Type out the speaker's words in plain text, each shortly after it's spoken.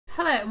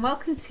Hello and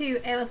welcome to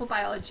A-Level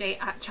Biology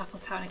at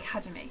Chapeltown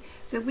Academy.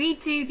 So we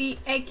do the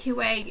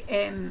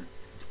AQA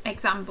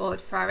exam board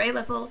for our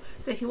A-Level,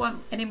 so if you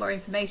want any more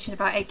information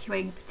about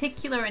AQA in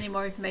particular or any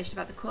more information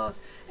about the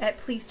course,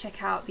 please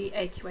check out the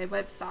AQA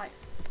website.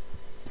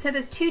 So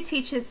there's two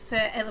teachers for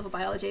A-Level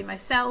Biology,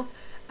 myself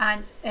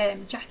and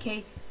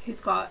Jackie,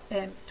 who's got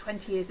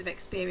 20 years of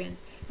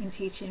experience in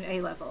teaching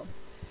A-Level.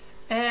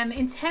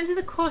 In terms of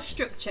the course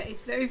structure,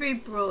 it's very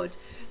broad,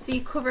 so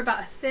you cover about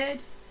a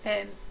third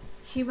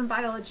human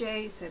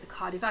biology, so the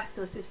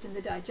cardiovascular system,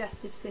 the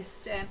digestive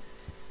system,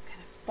 kind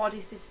of body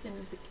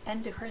systems, the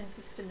endocrine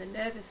system, the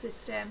nervous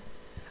system.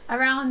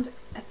 Around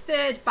a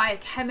third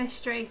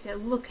biochemistry, so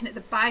looking at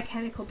the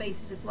biochemical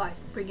basis of life,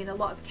 bringing a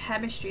lot of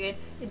chemistry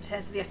in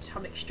terms of the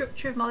atomic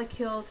structure of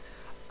molecules,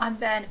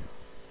 and then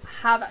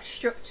how that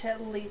structure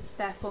leads to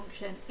their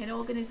function in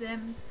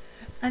organisms.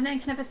 And then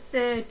kind of a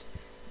third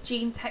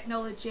gene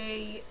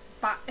technology,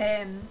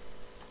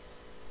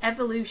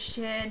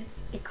 evolution,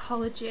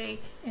 ecology,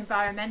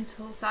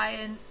 environmental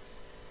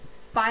science,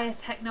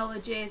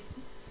 biotechnologies.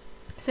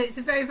 So it's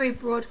a very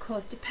broad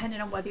course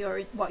depending on what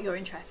your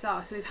interests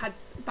are. So we've had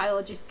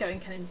biologists going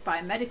kind of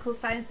biomedical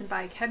science and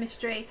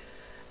biochemistry,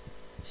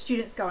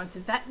 students go on to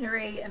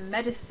veterinary and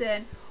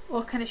medicine,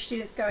 or kind of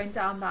students going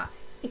down that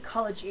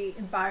ecology,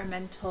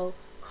 environmental,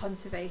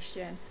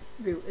 conservation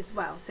route as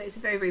well. So it's a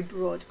very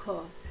broad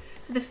course.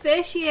 So the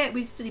first year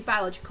we study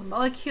biological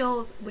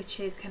molecules, which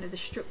is kind of the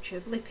structure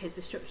of lipids,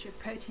 the structure of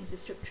proteins, the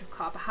structure of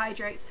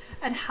carbohydrates,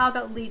 and how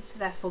that leads to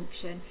their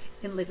function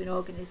in living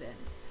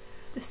organisms.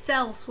 The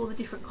cells, all the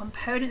different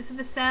components of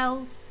the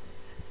cells,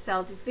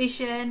 cell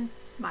division,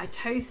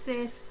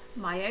 mitosis,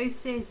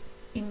 meiosis,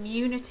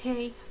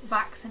 immunity,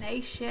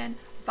 vaccination,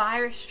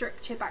 virus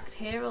structure,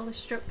 bacterial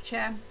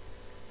structure,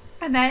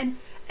 and then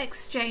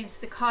exchange,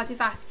 so the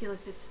cardiovascular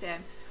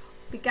system,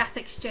 the gas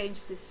exchange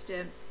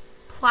system,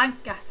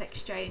 plant gas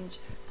exchange,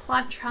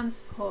 plant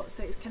transport,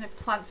 so it's kind of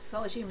plants as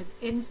well as humans,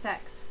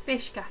 insects,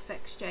 fish gas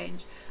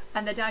exchange,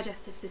 and the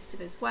digestive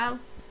system as well.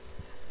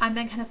 And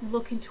then kind of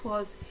looking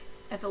towards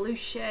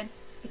evolution,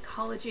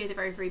 ecology, the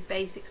very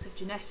basics of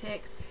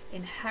genetics,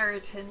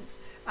 inheritance,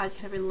 and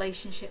kind of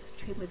relationships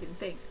between living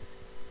things.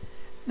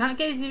 That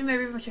gives you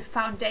very much a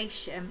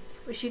foundation,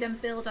 which you then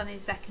build on in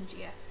second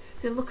year.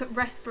 So look at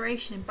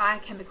respiration in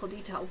biochemical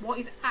detail. What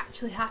is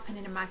actually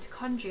happening in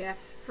mitochondria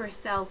for a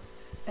cell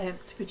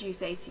to produce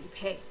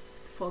ATP,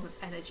 the form of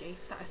energy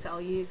that a cell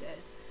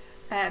uses.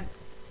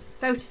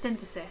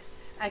 Photosynthesis,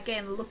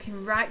 again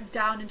looking right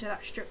down into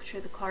that structure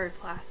of the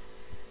chloroplast.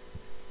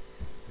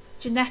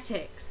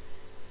 Genetics,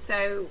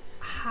 so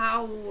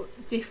how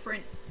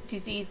different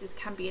diseases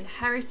can be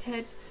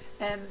inherited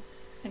and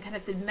kind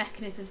of the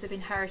mechanisms of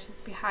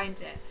inheritance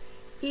behind it.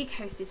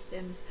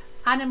 Ecosystems,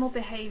 animal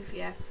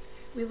behaviour.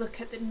 We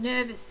look at the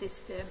nervous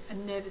system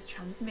and nervous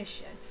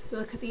transmission. We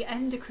look at the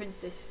endocrine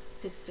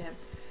system,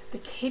 the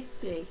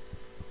kidney,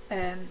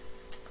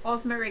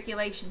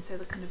 osmoregulation, so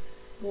the kind of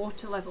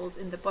water levels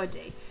in the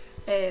body,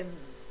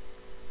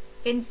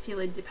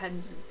 insulin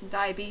dependence and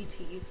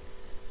diabetes,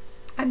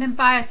 and then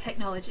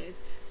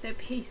biotechnologies, so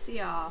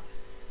PCR,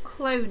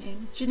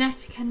 cloning,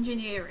 genetic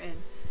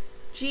engineering,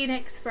 gene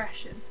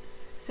expression.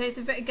 So it's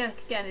again,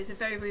 it's a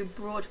very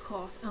broad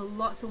course and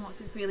lots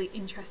of really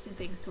interesting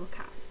things to look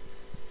at.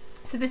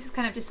 So this is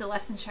kind of just a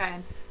lesson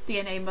sharing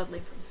DNA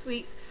modelling from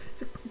sweets.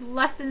 So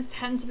lessons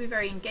tend to be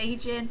very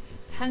engaging,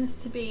 tends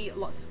to be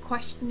lots of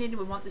questioning.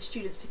 We want the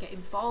students to get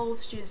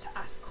involved, students to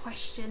ask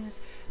questions,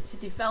 to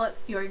develop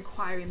your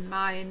inquiring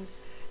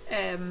minds,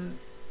 and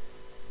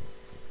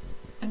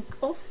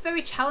also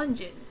very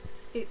challenging.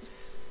 It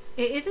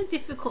is a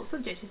difficult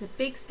subject. It's a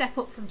big step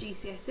up from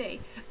GCSE.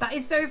 That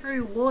is very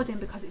rewarding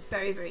because it's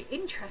very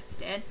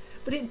interesting,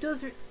 but it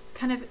does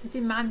kind of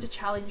demand a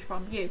challenge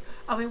from you,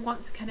 and we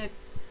want to kind of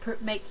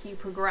make you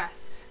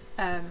progress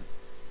and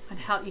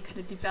help you kind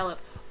of develop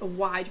a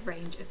wide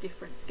range of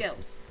different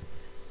skills.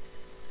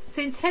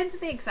 So in terms of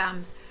the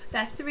exams,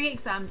 there are 3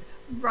 exams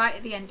right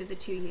at the end of the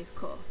 2 years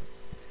course.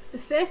 The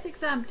first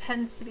exam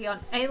tends to be on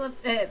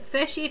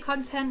first year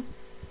content,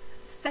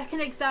 the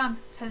second exam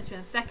tends to be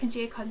on second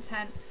year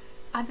content,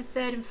 and the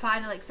third and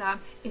final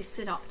exam is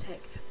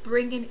synoptic,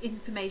 bringing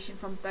information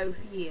from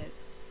both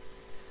years.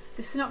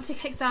 The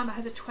synoptic exam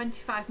has a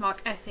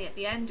 25-mark essay at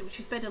the end, which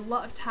we spend a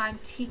lot of time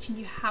teaching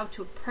you how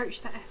to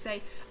approach that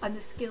essay and the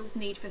skills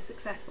needed for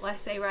successful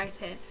essay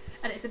writing.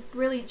 And it's a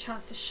brilliant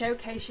chance to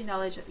showcase your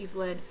knowledge that you've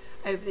learned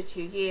over the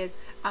 2 years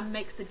and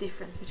makes the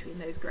difference between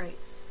those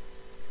grades.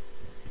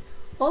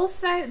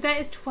 Also, there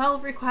is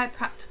 12 required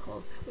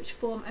practicals, which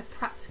form a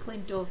practical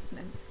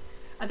endorsement.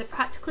 And the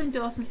practical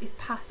endorsement is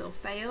pass or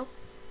fail.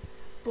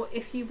 But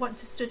if you want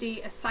to study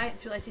a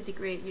science-related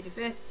degree at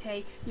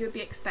university, you would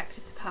be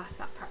expected to pass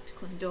that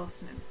practical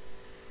endorsement.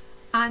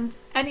 And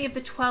any of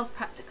the 12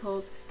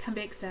 practicals can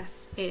be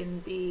accessed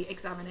in the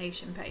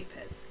examination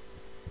papers.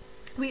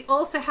 We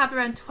also have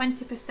around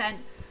 20%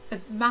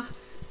 of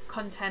maths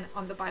content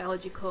on the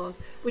biology course,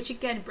 which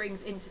again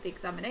brings into the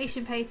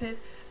examination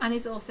papers and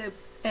is also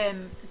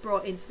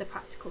brought into the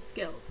practical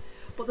skills.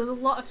 But there's a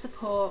lot of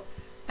support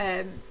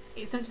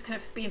It's not just kind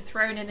of being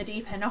thrown in the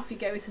deep end, off you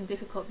go with some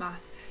difficult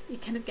maths. You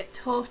kind of get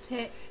taught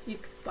it,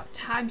 you've got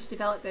time to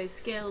develop those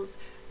skills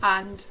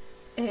and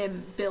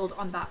build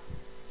on that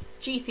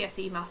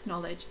GCSE maths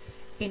knowledge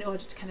in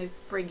order to kind of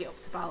bring it up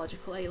to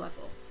biological A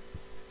level.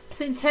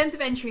 So in terms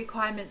of entry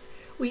requirements,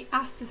 we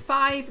asked for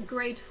 5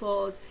 grade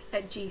 4s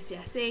at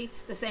GCSE,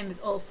 the same as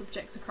all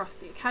subjects across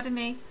the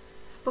academy.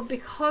 But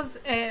because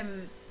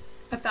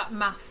of that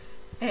maths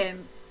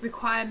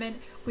requirement,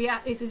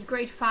 it says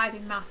grade 5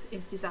 in maths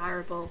is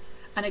desirable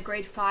and a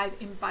grade 5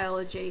 in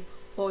biology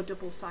or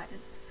double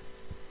science.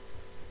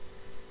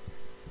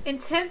 In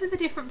terms of the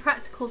different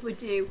practicals we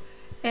do,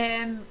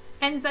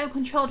 enzyme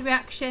controlled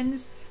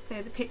reactions,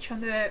 so the picture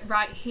on the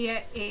right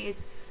here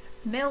is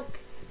milk,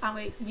 and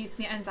we're using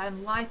the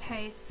enzyme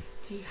lipase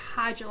to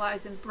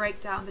hydrolyse and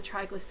break down the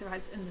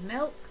triglycerides in the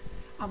milk,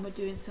 and we're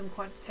doing some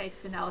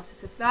quantitative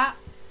analysis of that.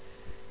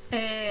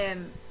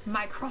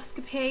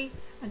 Microscopy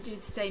and doing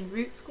stained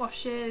root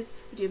squashes.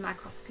 We do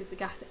microscopy of the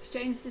gas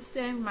exchange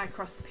system,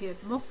 microscopy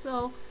of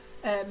muscle,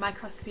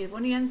 microscopy of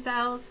onion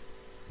cells.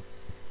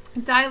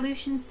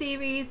 Dilution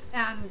series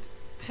and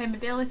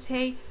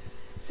permeability.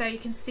 So you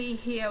can see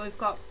here we've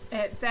got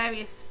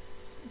various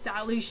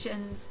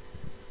dilutions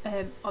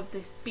of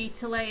this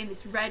betalain,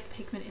 this red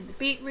pigment in the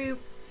beetroot,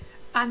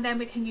 and then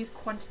we can use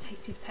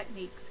quantitative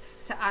techniques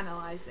to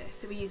analyse this.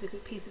 So we use a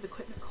good piece of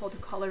equipment called a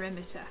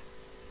colorimeter.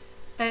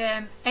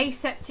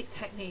 Aseptic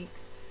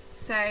techniques.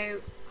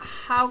 So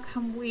how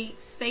can we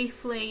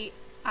safely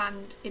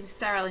and in a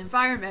sterile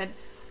environment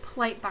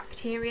plate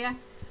bacteria,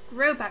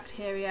 grow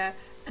bacteria,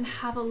 and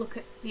have a look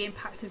at the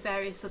impact of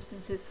various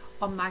substances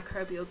on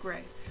microbial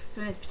growth.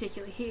 So in this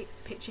particular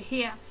picture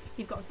here,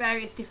 you've got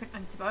various different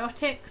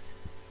antibiotics.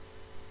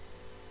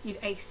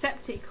 You'd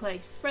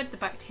aseptically spread the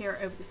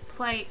bacteria over this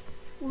plate,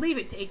 leave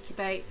it to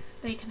incubate,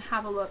 then you can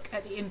have a look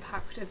at the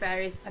impact of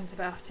various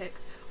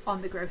antibiotics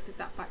on the growth of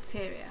that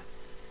bacteria.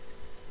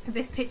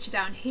 This picture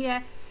down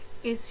here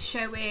is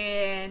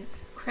showing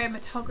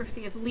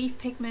chromatography of leaf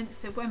pigments.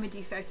 So when we do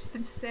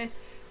photosynthesis,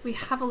 we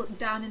have a look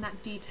down in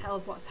that detail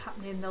of what's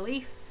happening in the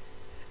leaf,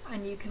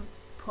 and you can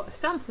put a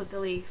sample of the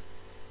leaf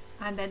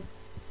and then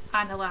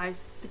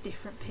analyse the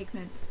different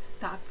pigments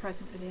that are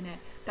present within it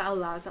that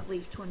allows that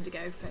leaf to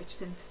undergo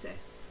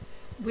photosynthesis.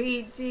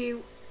 We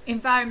do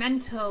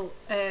environmental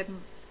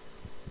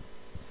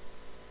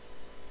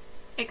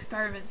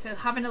experiments, so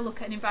having a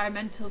look at an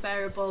environmental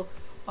variable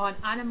on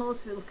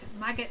animals. So we look at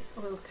maggots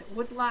or we look at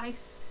wood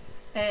lice,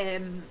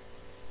 as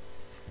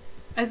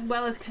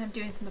well as kind of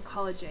doing some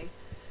ecology.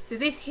 So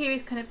this here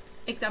is kind of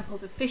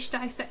examples of fish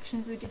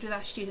dissections we did with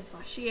our students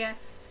last year.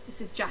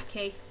 This is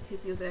Jackie, who's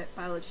the other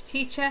biology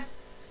teacher.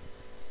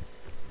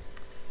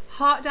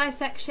 Heart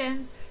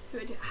dissections, so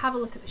we have a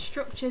look at the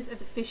structures of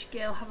the fish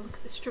gill, have a look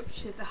at the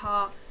structure of the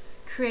heart,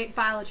 create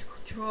biological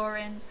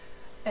drawings,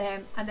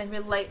 and then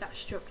relate that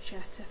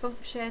structure to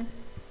function.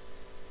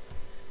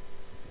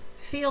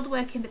 Field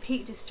work in the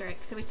Peak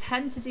District, so we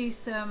tend to do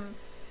some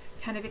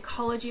kind of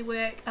ecology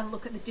work and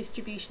look at the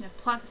distribution of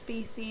plant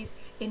species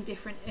in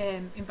different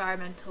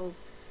environmental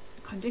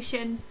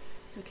conditions.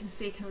 So we can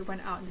see we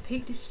went out in the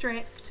Peak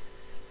District.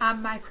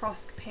 And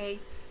microscopy,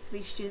 so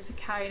these students are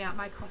carrying out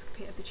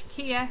microscopy of the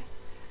trachea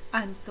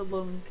and the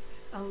lung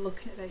and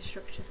looking at those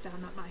structures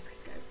down that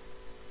microscope.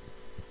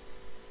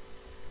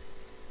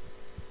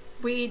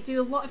 We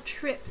do a lot of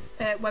trips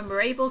when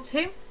we're able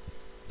to.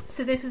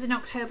 So this was in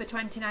October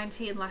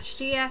 2019 last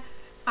year,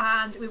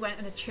 and we went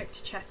on a trip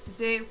to Chester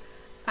Zoo,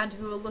 and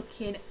we were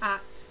looking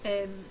at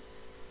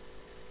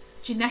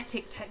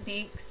genetic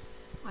techniques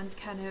and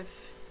kind of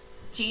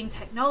gene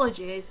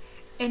technologies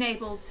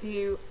enabled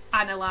to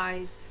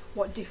analyse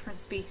what different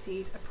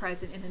species are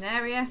present in an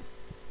area.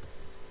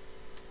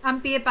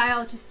 And Be a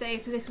Biologist Day,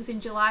 so this was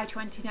in July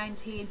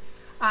 2019,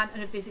 and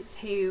on a visit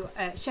to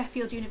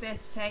Sheffield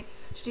University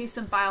to do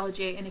some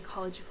biology and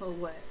ecological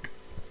work.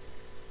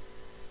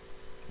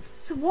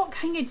 So what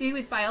can you do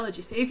with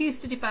biology? So if you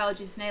study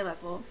biology at an A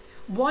level,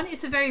 one,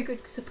 it's a very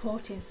good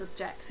supporting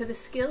subject. So the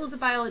skills of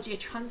biology are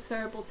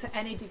transferable to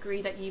any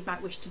degree that you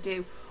might wish to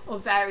do, or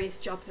various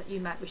jobs that you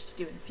might wish to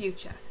do in the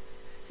future.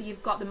 So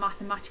you've got the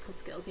mathematical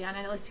skills, the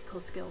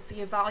analytical skills,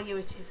 the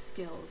evaluative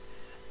skills,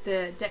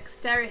 the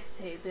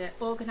dexterity, the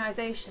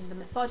organisation, the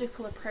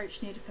methodical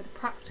approach needed for the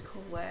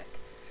practical work.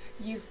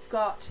 You've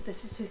got the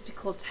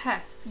statistical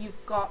test,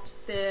 you've got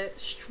the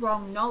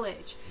strong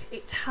knowledge.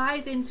 It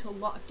ties into a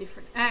lot of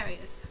different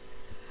areas.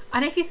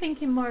 And if you're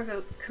thinking more of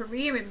a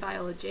career in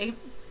biology,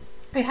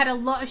 we had a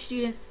lot of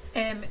students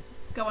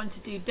go on to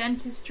do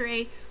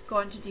dentistry, go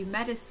on to do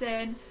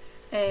medicine,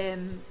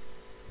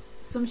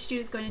 some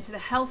students going into the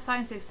health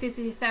sciences,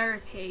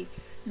 physiotherapy,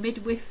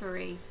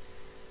 midwifery,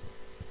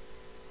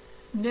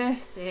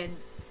 nursing,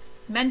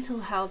 mental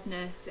health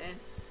nursing.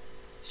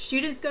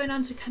 Students going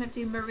on to kind of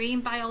do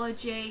marine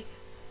biology,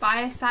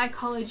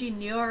 biopsychology,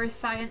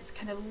 neuroscience,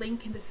 kind of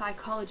linking the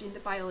psychology and the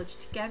biology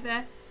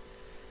together.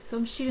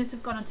 Some students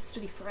have gone on to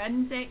study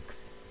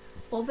forensics.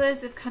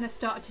 Others have kind of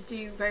started to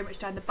do very much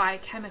down the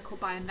biochemical,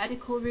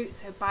 biomedical route,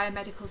 so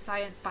biomedical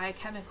science,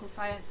 biochemical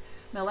science,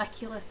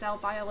 molecular cell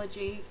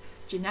biology,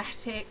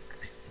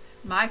 genetics,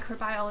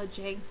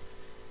 microbiology.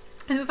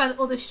 And we've had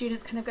other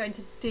students kind of going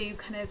to do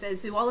kind of a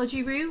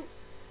zoology route,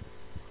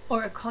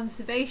 or a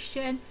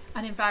conservation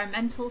and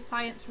environmental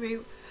science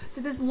route.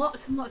 So there's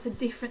lots and lots of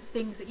different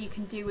things that you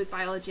can do with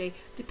biology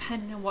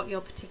depending on what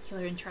your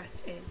particular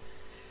interest is.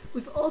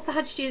 We've also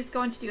had students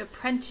go on to do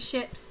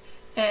apprenticeships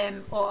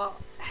or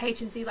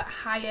H&C, like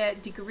higher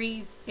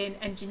degrees in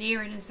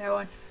engineering and so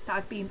on, that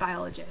have been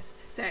biologists.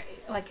 So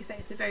like I say,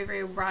 it's a very,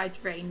 very wide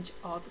range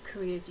of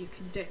careers you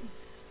can do.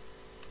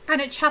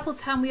 And at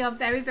Chapeltown we are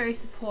very, very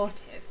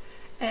supportive.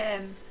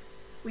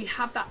 We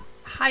have that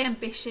high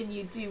ambition.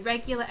 You do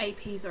regular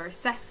APs or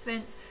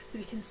assessments so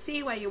we can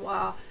see where you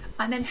are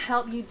and then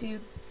help you do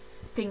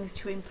things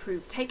to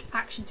improve, take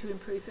action to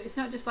improve. So it's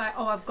not just like,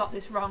 oh, I've got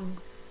this wrong,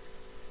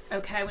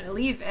 okay, I'm going to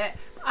leave it,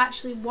 but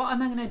actually what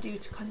am I going to do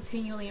to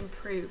continually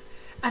improve?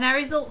 And our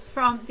results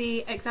from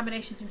the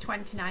examinations in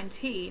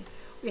 2019,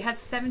 we had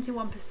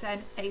 71%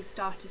 A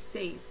star to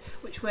Cs,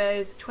 which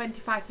was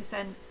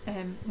 25%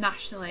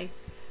 nationally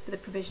for the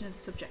provision as a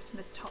subject in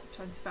the top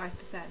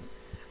 25%.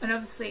 And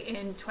obviously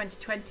in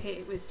 2020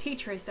 it was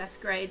teacher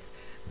assessed grades,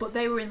 but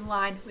they were in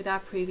line with our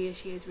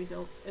previous year's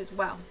results as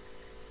well.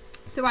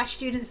 So our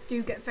students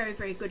do get very,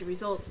 very good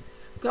results,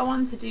 go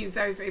on to do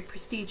very, very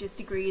prestigious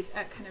degrees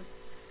at kind of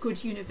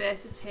good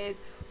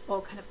universities,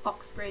 or kind of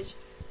Oxbridge,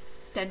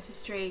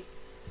 dentistry,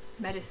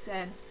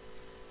 medicine,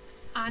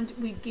 and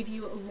we give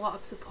you a lot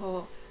of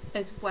support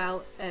as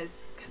well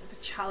as kind of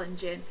a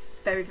challenging,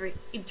 very, very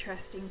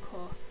interesting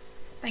course.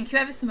 Thank you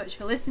ever so much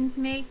for listening to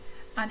me,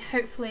 and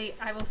hopefully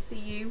I will see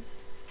you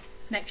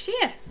next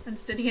year and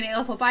studying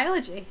A-level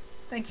biology.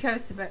 Thank you ever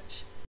so much.